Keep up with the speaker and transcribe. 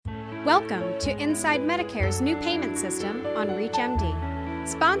Welcome to Inside Medicare's new payment system on ReachMD,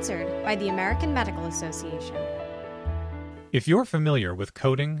 sponsored by the American Medical Association. If you're familiar with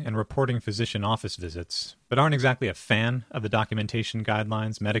coding and reporting physician office visits, but aren't exactly a fan of the documentation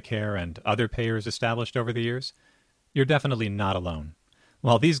guidelines Medicare and other payers established over the years, you're definitely not alone.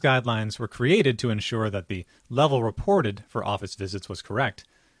 While these guidelines were created to ensure that the level reported for office visits was correct,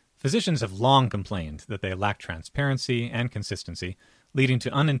 physicians have long complained that they lack transparency and consistency, leading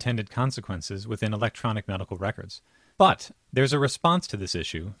to unintended consequences within electronic medical records. But there's a response to this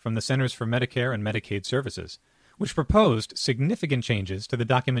issue from the Centers for Medicare and Medicaid Services, which proposed significant changes to the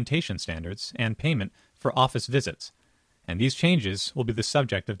documentation standards and payment for office visits. And these changes will be the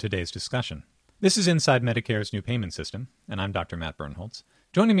subject of today's discussion. This is Inside Medicare's new payment system, and I'm Dr. Matt Bernholtz.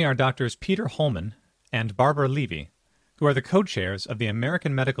 Joining me are Drs. Peter Holman and Barbara Levy, who are the co-chairs of the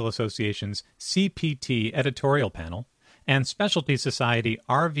American Medical Association's CPT editorial panel and Specialty Society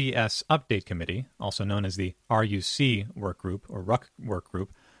RVS Update Committee, also known as the RUC Work Group or RUC Work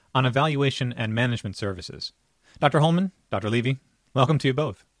Group, on Evaluation and Management Services. Dr. Holman, Dr. Levy, welcome to you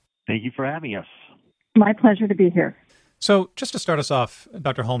both. Thank you for having us. My pleasure to be here. So just to start us off,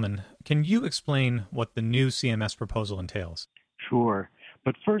 Dr. Holman, can you explain what the new CMS proposal entails? Sure.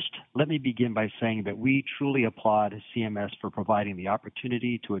 But first, let me begin by saying that we truly applaud CMS for providing the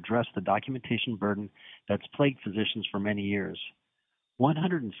opportunity to address the documentation burden that's plagued physicians for many years.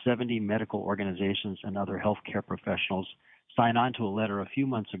 170 medical organizations and other healthcare professionals signed on to a letter a few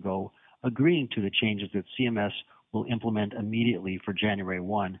months ago agreeing to the changes that CMS will implement immediately for January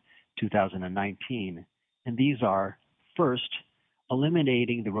 1, 2019. And these are, first,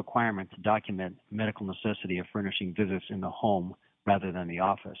 eliminating the requirement to document medical necessity of furnishing visits in the home rather than the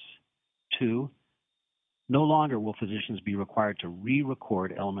office. 2, no longer will physicians be required to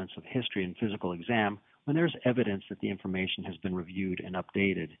re-record elements of history and physical exam when there's evidence that the information has been reviewed and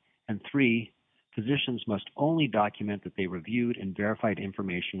updated. And 3, physicians must only document that they reviewed and verified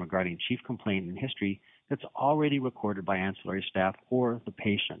information regarding chief complaint and history that's already recorded by ancillary staff or the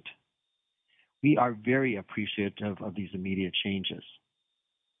patient. We are very appreciative of these immediate changes.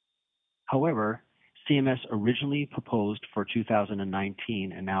 However, CMS originally proposed for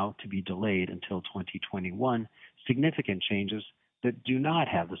 2019 and now to be delayed until 2021 significant changes that do not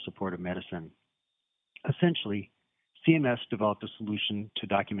have the support of medicine. Essentially, CMS developed a solution to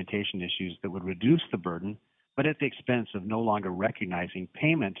documentation issues that would reduce the burden, but at the expense of no longer recognizing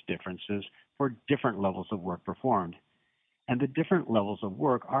payment differences for different levels of work performed. And the different levels of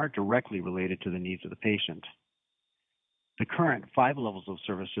work are directly related to the needs of the patient. The current 5 levels of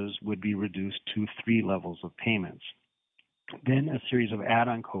services would be reduced to 3 levels of payments. Then a series of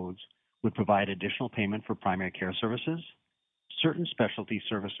add-on codes would provide additional payment for primary care services, certain specialty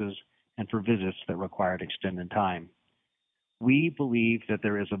services, and for visits that required extended time. We believe that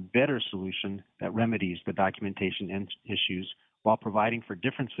there is a better solution that remedies the documentation issues while providing for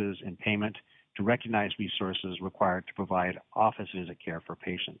differences in payment to recognize resources required to provide office visit care for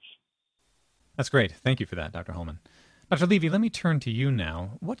patients. That's great. Thank you for that, Dr. Holman. Dr. Levy, let me turn to you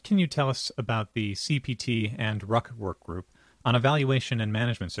now. What can you tell us about the CPT and RUC Work Group on Evaluation and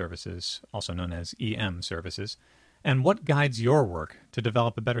Management Services, also known as EM services, and what guides your work to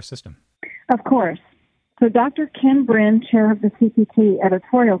develop a better system? Of course. So Dr. Ken Brin, chair of the CPT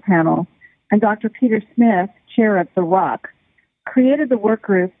editorial panel, and Dr. Peter Smith, chair of the RUC, created the work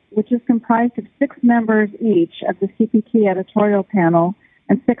group, which is comprised of 6 members each of the CPT editorial panel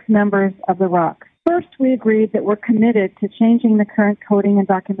and 6 members of the RUC. First, we agreed that we're committed to changing the current coding and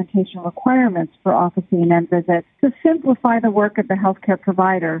documentation requirements for office E&M visits to simplify the work of the healthcare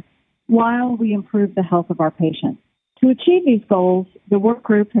provider while we improve the health of our patients. To achieve these goals, the work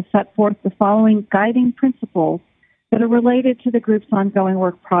group has set forth the following guiding principles that are related to the group's ongoing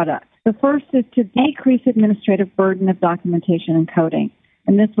work product. The first is to decrease administrative burden of documentation and coding,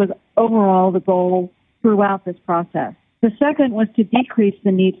 and this was overall the goal throughout this process. The second was to decrease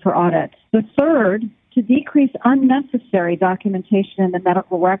the need for audits. The third, to decrease unnecessary documentation in the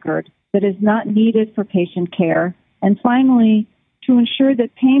medical record that is not needed for patient care. And finally, to ensure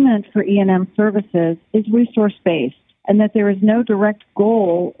that payment for E&M services is resource-based and that there is no direct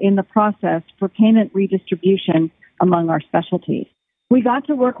goal in the process for payment redistribution among our specialties. We got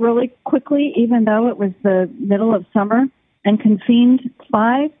to work really quickly, even though it was the middle of summer, and convened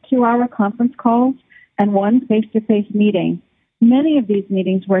 5 two-hour conference calls and 1 face-to-face meeting. Many of these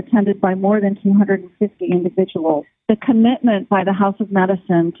meetings were attended by more than 250 individuals. The commitment by the House of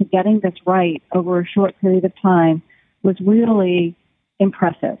Medicine to getting this right over a short period of time was really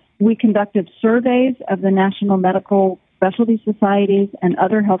impressive. We conducted surveys of the national medical specialty societies and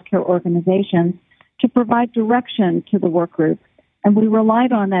other healthcare organizations to provide direction to the work group and we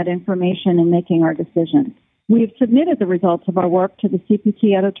relied on that information in making our decisions. We have submitted the results of our work to the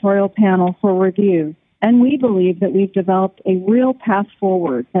CPT editorial panel for review, and we believe that we've developed a real path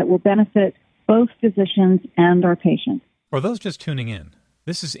forward that will benefit both physicians and our patients. For those just tuning in,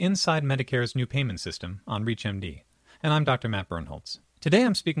 this is Inside Medicare's new payment system on ReachMD, and I'm Dr. Matt Birnholz. Today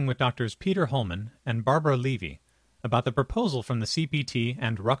I'm speaking with Drs. Peter Holman and Barbara Levy about the proposal from the CPT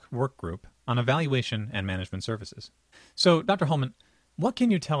and RUC work group on evaluation and management services. So, Dr. Holman, what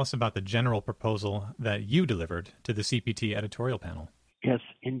can you tell us about the general proposal that you delivered to the CPT editorial panel? Yes,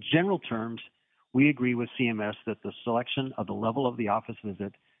 in general terms, we agree with CMS that the selection of the level of the office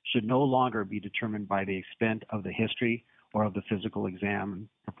visit should no longer be determined by the extent of the history or of the physical exam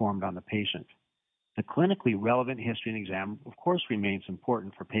performed on the patient. The clinically relevant history and exam, of course, remains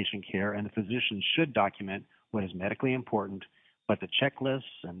important for patient care, and the physician should document what is medically important, but the checklists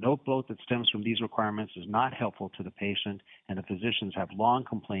and note bloat that stems from these requirements is not helpful to the patient, and the physicians have long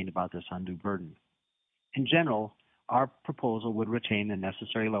complained about this undue burden. In general, our proposal would retain the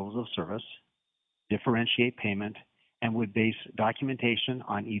necessary levels of service, differentiate payment, and would base documentation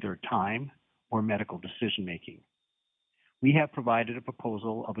on either time or medical decision-making. We have provided a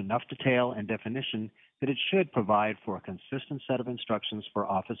proposal of enough detail and definition that it should provide for a consistent set of instructions for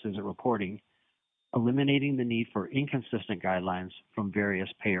office visit reporting, eliminating the need for inconsistent guidelines from various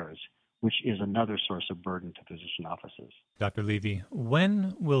payers, which is another source of burden to physician offices. Dr. Levy,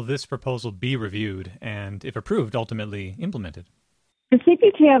 when will this proposal be reviewed and, if approved, ultimately implemented? The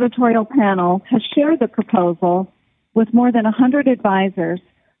CPT editorial panel has shared the proposal with more than 100 advisors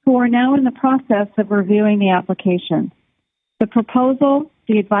who are now in the process of reviewing the application. The proposal,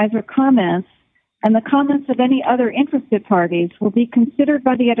 the advisor comments, and the comments of any other interested parties will be considered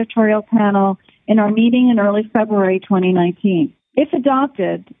by the editorial panel in our meeting in early February 2019. If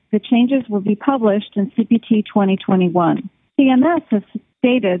adopted, the changes will be published in CPT 2021. CMS has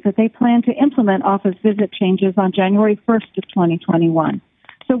stated that they plan to implement office visit changes on January 1st of 2021.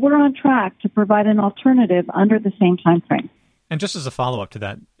 So we're on track to provide an alternative under the same time frame. And just as a follow-up to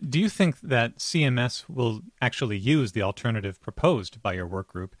that, do you think that CMS will actually use the alternative proposed by your work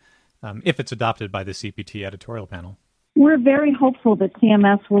group if it's adopted by the CPT editorial panel? We're very hopeful that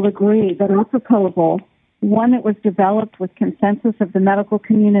CMS will agree that our proposal, one that was developed with consensus of the medical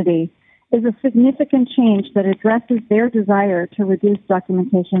community, is a significant change that addresses their desire to reduce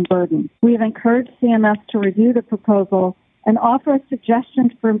documentation burden. We have encouraged CMS to review the proposal and offer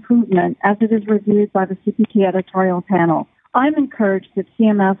suggestions for improvement as it is reviewed by the CPT editorial panel. I'm encouraged that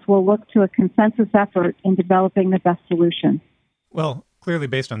CMS will look to a consensus effort in developing the best solution. Well, clearly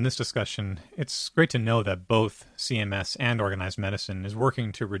based on this discussion, it's great to know that both CMS and Organized Medicine is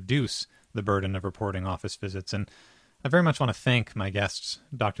working to reduce the burden of reporting office visits. And I very much want to thank my guests,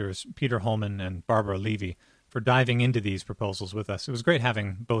 Drs. Peter Holman and Barbara Levy, for diving into these proposals with us. It was great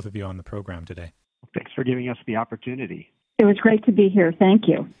having both of you on the program today. Thanks for giving us the opportunity. It was great to be here. Thank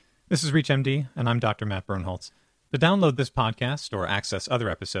you. This is ReachMD, and I'm Dr. Matt Birnholz. To download this podcast or access other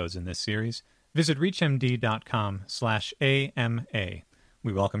episodes in this series, visit reachmd.com/AMA.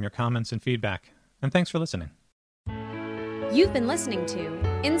 We welcome your comments and feedback, and thanks for listening. You've been listening to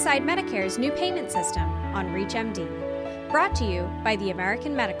Inside Medicare's new payment system on ReachMD, brought to you by the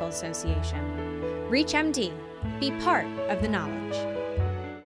American Medical Association. ReachMD, be part of the knowledge.